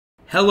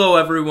Hello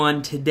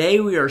everyone, today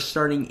we are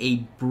starting a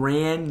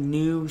brand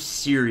new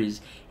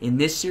series, and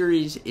this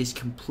series is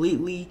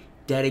completely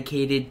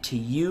dedicated to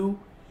you,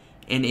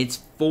 and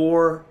it's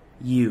for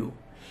you.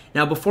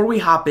 Now before we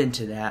hop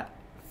into that,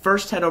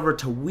 first head over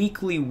to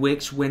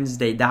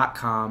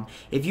weeklywickswednesday.com.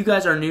 If you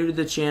guys are new to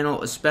the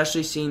channel,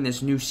 especially seeing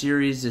this new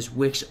series, this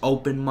Wix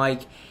Open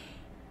Mic,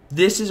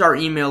 this is our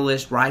email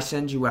list where I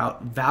send you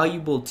out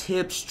valuable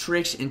tips,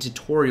 tricks, and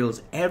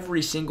tutorials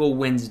every single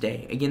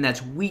Wednesday. Again,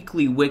 that's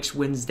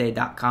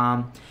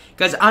weeklywickswednesday.com.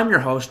 Guys, I'm your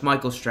host,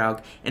 Michael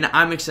Strauk, and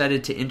I'm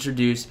excited to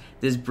introduce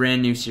this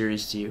brand new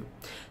series to you.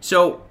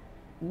 So,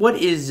 what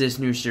is this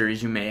new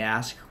series, you may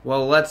ask?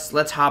 Well,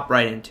 let's hop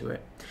right into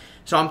it.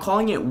 So, I'm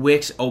calling it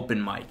Wix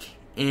Open Mic,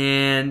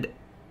 and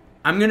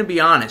I'm going to be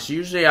honest,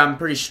 usually I'm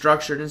pretty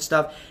structured and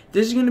stuff.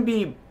 This is going to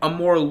be a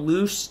more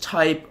loose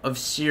type of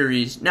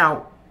series.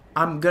 Now,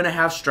 I'm going to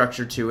have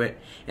structure to it,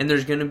 and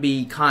there's going to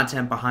be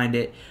content behind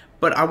it,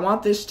 but I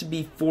want this to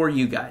be for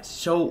you guys.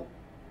 So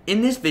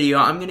in this video,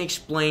 I'm going to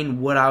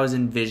explain what I was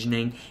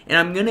envisioning, and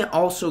I'm going to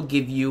also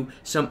give you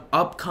some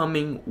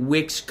upcoming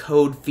Wix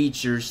code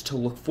features to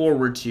look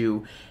forward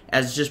to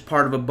as just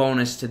part of a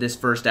bonus to this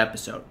first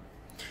episode.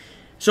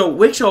 So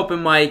Wix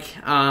Open Mic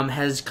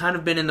has kind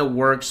of been in the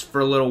works for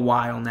a little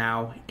while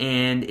now,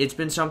 and it's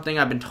been something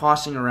I've been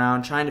tossing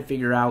around, trying to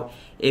figure out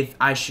if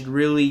I should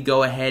really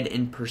go ahead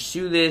and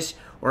pursue this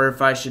or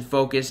if I should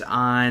focus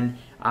on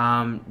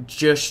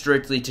just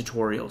strictly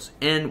tutorials.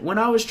 And when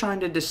I was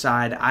trying to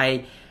decide,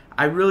 I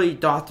really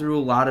thought through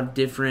a lot of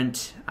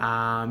different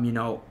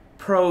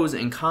pros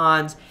and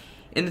cons.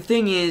 And the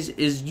thing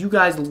is you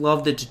guys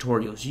love the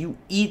tutorials. You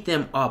eat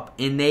them up,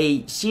 and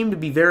they seem to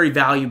be very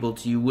valuable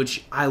to you,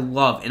 which I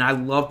love, and I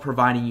love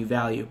providing you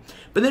value.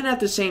 But then at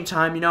the same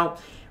time,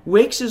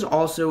 Wix is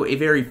also a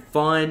very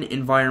fun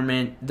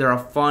environment. They're a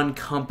fun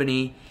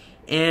company,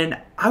 and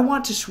I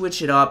want to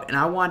switch it up, and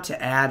I want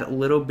to add a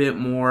little bit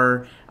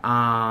more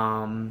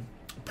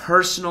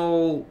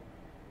personal,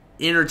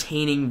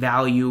 entertaining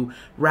value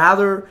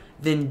rather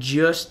than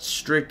just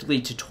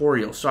strictly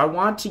tutorials. So I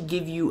want to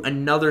give you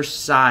another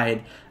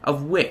side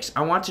of Wix.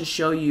 I want to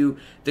show you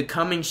the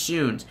coming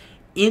soons.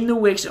 In the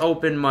Wix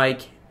Open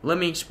Mic, let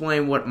me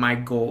explain what my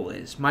goal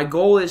is. My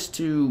goal is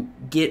to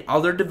get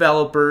other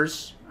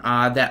developers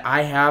that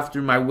I have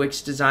through my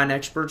Wix Design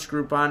Experts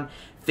group on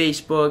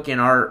Facebook and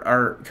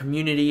our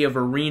community of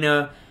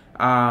arena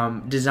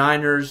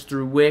designers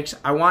through Wix.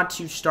 I want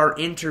to start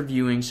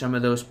interviewing some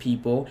of those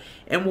people,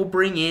 and we'll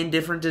bring in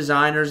different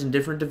designers and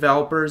different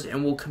developers,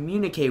 and we'll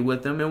communicate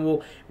with them,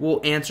 and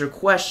we'll answer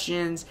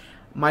questions.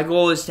 My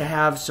goal is to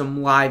have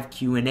some live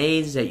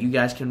Q&As that you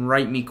guys can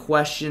write me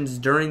questions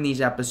during these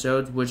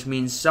episodes, which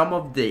means some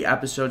of the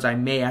episodes I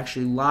may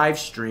actually live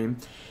stream,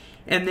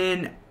 and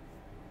then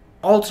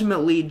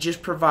ultimately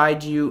just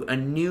provide you a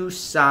new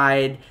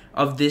side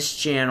of this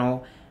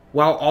channel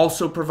while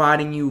also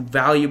providing you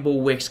valuable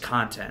Wix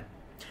content.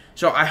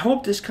 So I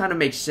hope this kind of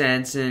makes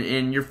sense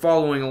and you're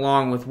following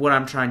along with what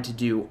I'm trying to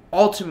do.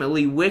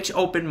 Ultimately, Wix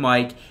Open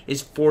Mic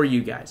is for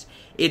you guys.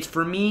 It's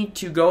for me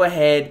to go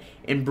ahead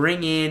and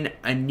bring in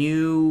a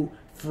new,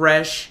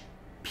 fresh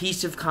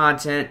piece of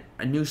content,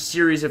 a new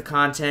series of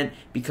content,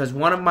 because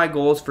one of my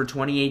goals for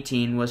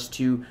 2018 was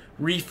to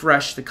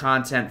refresh the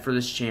content for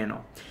this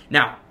channel.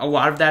 Now, a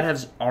lot of that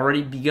has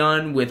already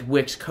begun with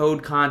Wix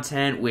code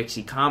content, Wix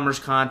e-commerce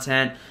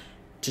content,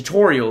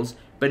 tutorials,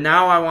 but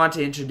now I want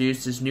to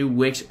introduce this new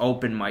Wix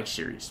Open Mic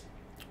series.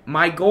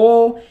 My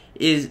goal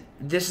is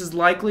this is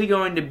likely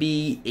going to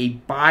be a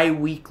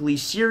bi-weekly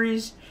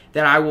series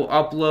that I will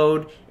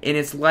upload, and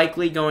it's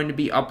likely going to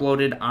be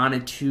uploaded on a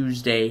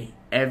Tuesday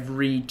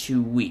every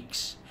 2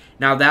 weeks.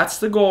 Now that's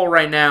the goal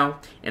right now,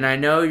 and I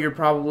know you're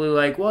probably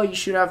like, well, you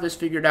should have this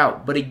figured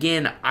out. But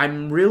again,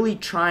 I'm really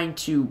trying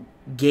to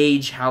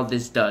gauge how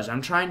this does.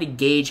 I'm trying to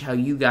gauge how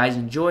you guys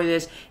enjoy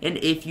this, and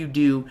if you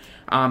do,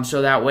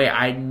 so that way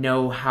I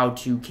know how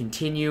to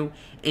continue.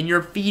 And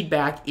your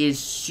feedback is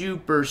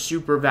super,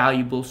 super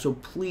valuable, so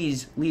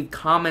please leave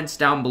comments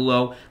down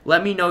below.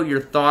 Let me know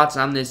your thoughts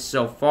on this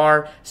so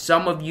far.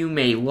 Some of you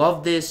may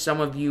love this, some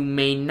of you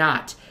may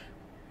not.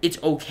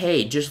 It's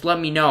okay. Just let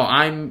me know.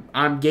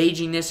 I'm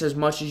gauging this as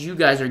much as you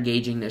guys are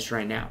gauging this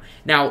right now.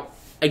 Now,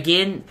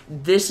 again,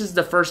 this is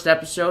the first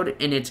episode,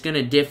 and it's going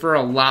to differ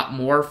a lot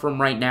more from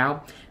right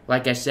now.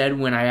 Like I said,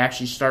 when I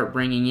actually start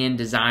bringing in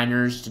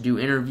designers to do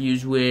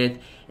interviews with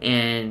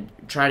and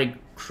try to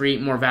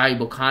create more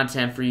valuable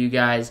content for you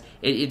guys,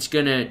 it's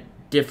going to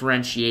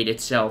differentiate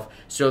itself.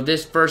 So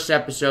this first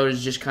episode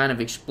is just kind of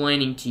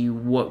explaining to you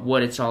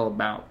what it's all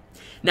about.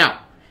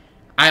 Now,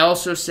 I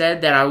also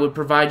said that I would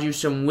provide you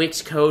some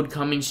Wix Code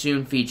coming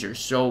soon features,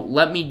 so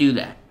let me do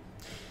that.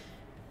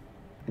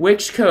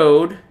 Wix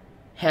Code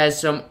has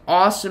some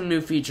awesome new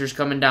features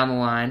coming down the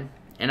line,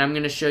 and I'm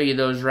going to show you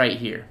those right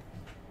here.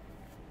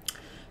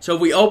 So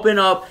if we open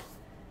up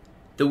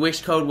the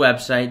Wix Code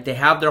website, they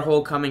have their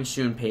whole coming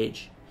soon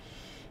page,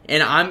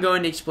 and I'm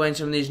going to explain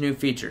some of these new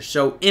features.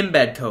 So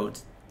Embed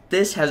Codes.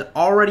 This has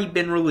already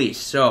been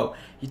released, so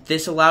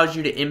this allows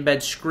you to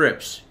embed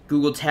scripts,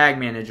 Google Tag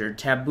Manager,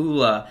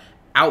 Taboola,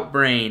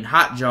 Outbrain,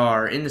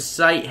 Hotjar, in the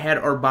site head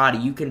or body.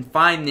 You can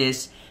find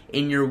this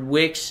in your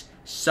Wix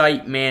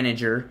site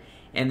manager,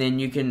 and then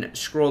you can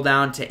scroll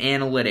down to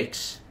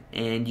analytics,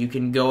 and you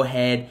can go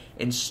ahead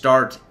and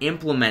start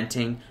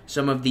implementing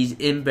some of these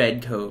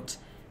embed codes.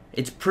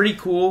 It's pretty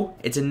cool.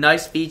 It's a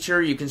nice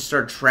feature. You can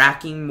start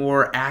tracking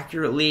more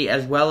accurately,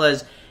 as well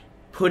as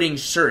putting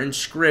certain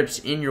scripts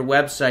in your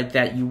website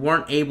that you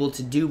weren't able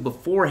to do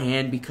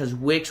beforehand because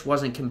Wix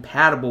wasn't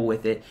compatible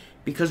with it,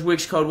 because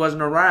Wix code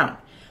wasn't around.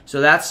 So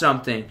that's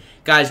something.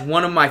 Guys,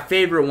 one of my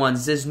favorite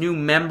ones, this new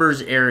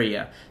members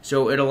area.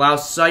 So it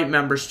allows site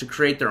members to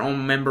create their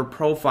own member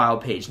profile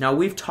page. Now,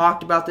 we've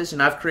talked about this,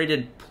 and I've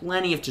created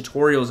plenty of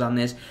tutorials on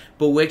this,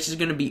 but Wix is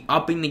going to be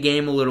upping the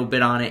game a little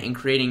bit on it and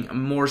creating a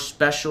more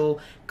special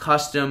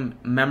custom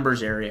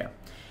members area.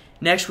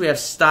 Next, we have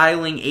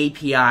styling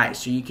API.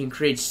 So you can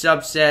create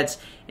subsets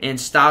and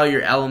style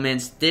your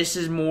elements. This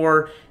is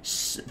more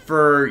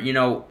for,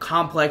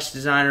 complex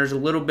designers, a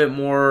little bit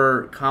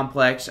more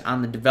complex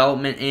on the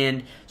development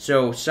end.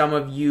 So some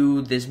of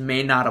you, this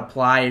may not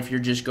apply if you're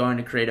just going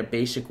to create a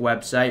basic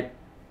website.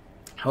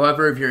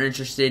 However, if you're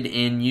interested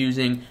in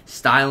using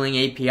styling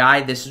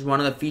API, this is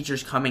one of the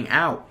features coming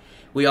out.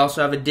 We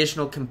also have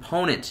additional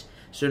components.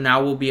 So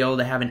now we'll be able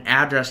to have an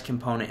address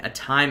component, a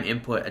time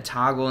input, a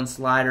toggle and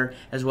slider,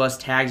 as well as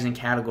tags and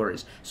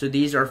categories. So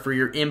these are for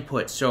your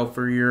input. So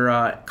for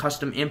your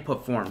custom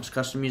input forms,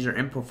 custom user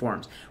input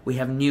forms, we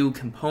have new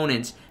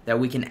components that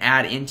we can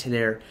add into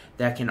there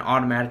that can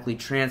automatically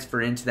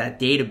transfer into that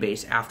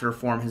database after a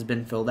form has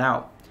been filled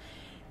out.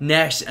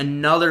 Next,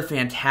 another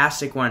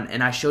fantastic one,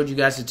 and I showed you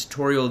guys a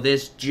tutorial of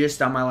this just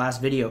on my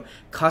last video,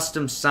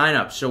 custom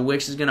signup. So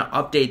Wix is going to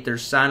update their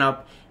sign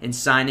up and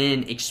sign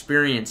in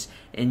experience,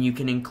 and you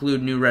can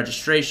include new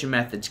registration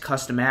methods,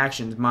 custom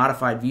actions,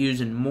 modified views,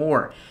 and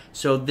more.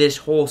 So this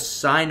whole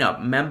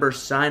member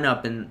sign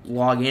up and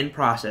login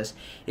process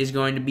is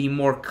going to be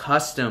more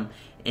custom,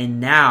 and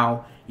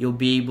now you'll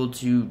be able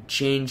to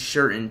change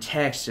certain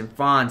texts and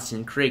fonts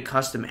and create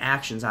custom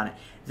actions on it.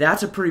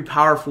 That's a pretty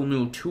powerful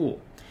new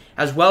tool.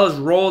 As well as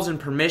roles and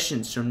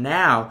permissions. So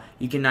now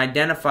you can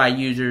identify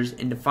users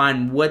and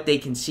define what they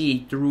can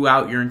see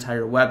throughout your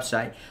entire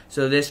website.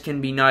 So this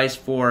can be nice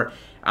for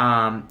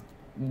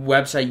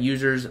website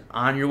users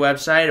on your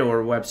website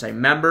or website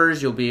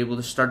members. You'll be able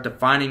to start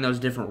defining those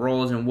different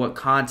roles and what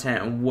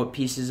content and what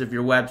pieces of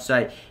your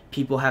website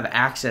people have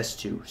access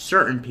to.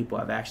 Certain people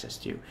have access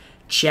to.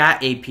 Chat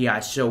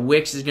API. So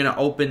Wix is going to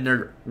open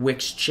their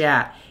Wix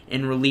chat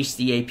and release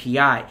the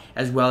API,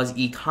 as well as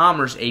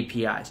e-commerce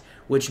APIs,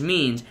 which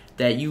means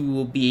that you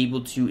will be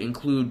able to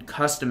include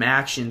custom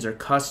actions or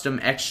custom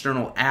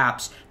external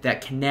apps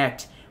that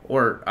connect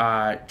or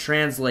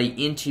translate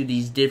into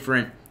these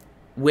different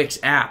Wix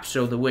apps.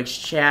 So the Wix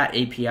Chat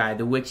API,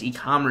 the Wix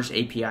e-commerce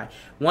API.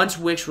 Once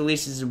Wix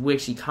releases the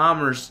Wix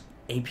e-commerce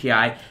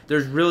API,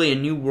 there's really a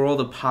new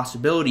world of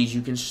possibilities.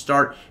 You can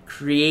start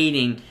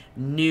creating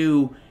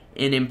new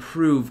and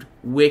improved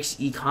Wix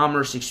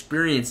e-commerce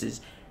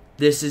experiences.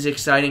 This is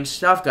exciting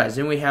stuff, guys.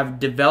 Then we have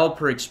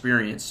developer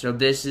experience. So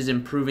this is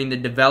improving the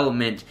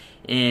development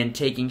and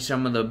taking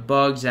some of the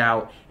bugs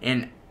out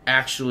and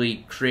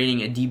actually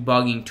creating a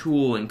debugging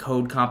tool and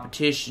code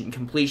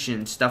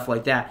completion, stuff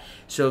like that.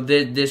 So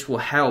this will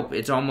help.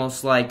 It's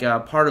almost like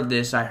part of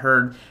this I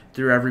heard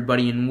through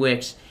everybody in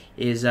Wix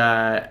is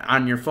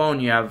on your phone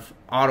you have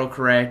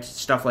autocorrect,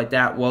 stuff like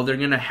that. Well, they're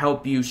going to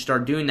help you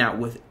start doing that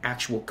with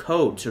actual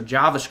code. So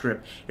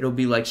JavaScript, it'll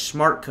be like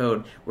smart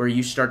code where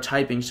you start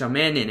typing some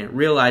in and it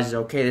realizes,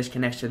 okay, this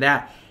connects to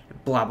that,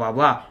 blah, blah,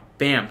 blah.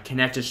 Bam,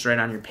 connected straight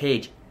on your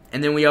page.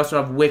 And then we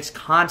also have Wix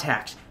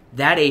Contacts.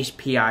 That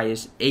API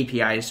is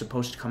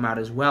supposed to come out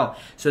as well.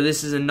 So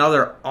this is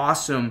another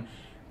awesome,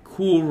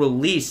 cool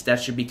release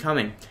that should be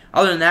coming.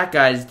 Other than that,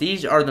 guys,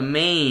 these are the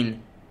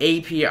main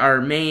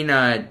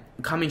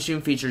coming soon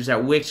features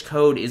that Wix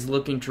Code is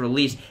looking to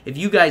release. If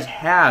you guys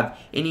have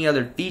any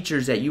other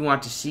features that you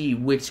want to see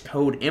Wix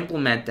Code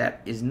implement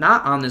that is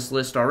not on this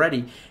list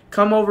already,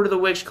 come over to the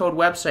Wix Code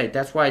website.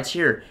 That's why it's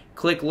here.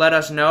 Click Let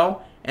Us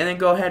Know, and then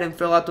go ahead and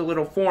fill out the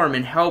little form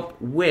and help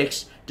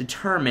Wix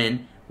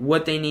determine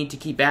what they need to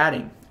keep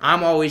adding.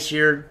 I'm always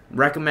here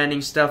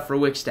recommending stuff for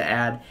Wix to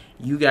add.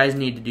 You guys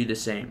need to do the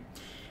same.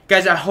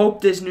 Guys, I hope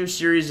this new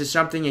series is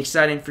something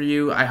exciting for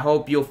you. I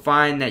hope you'll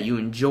find that you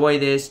enjoy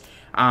this.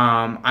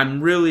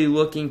 I'm really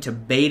looking to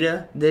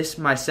beta this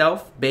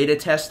myself, beta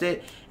test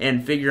it,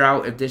 and figure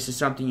out if this is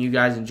something you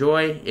guys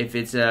enjoy, if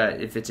it's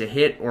a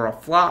hit or a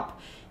flop.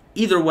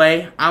 Either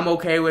way, I'm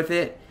okay with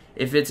it.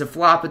 If it's a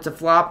flop, it's a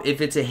flop.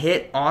 If it's a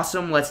hit,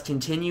 awesome. Let's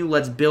continue.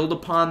 Let's build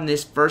upon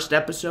this first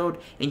episode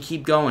and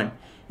keep going.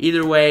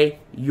 Either way,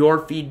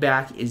 your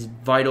feedback is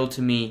vital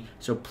to me,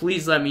 so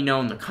please let me know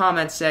in the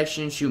comments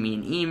section. Shoot me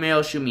an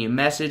email, shoot me a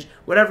message,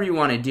 whatever you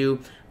want to do.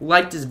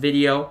 Like this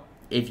video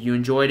if you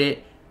enjoyed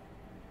it.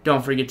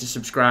 Don't forget to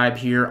subscribe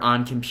here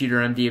on Computer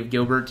MD of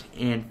Gilbert.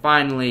 And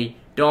finally,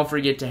 don't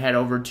forget to head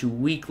over to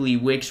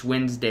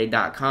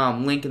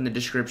weeklywickswednesday.com. Link in the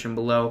description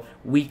below,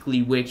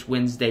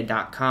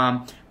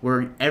 weeklywickswednesday.com,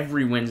 where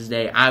every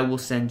Wednesday I will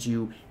send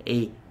you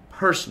a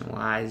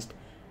personalized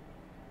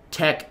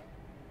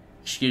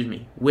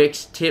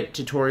Wix tip,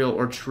 tutorial,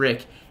 or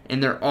trick,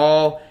 and they're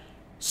all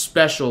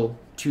special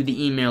to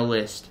the email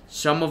list.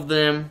 Some of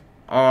them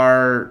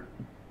are,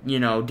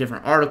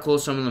 different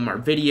articles, some of them are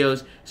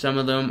videos, some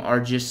of them are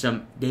just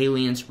some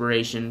daily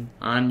inspiration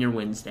on your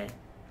Wednesday.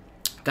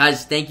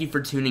 Guys, thank you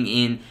for tuning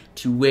in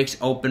to Wix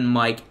Open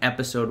Mic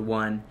Episode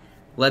 1.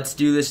 Let's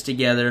do this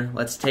together.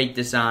 Let's take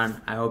this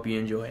on. I hope you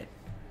enjoy it.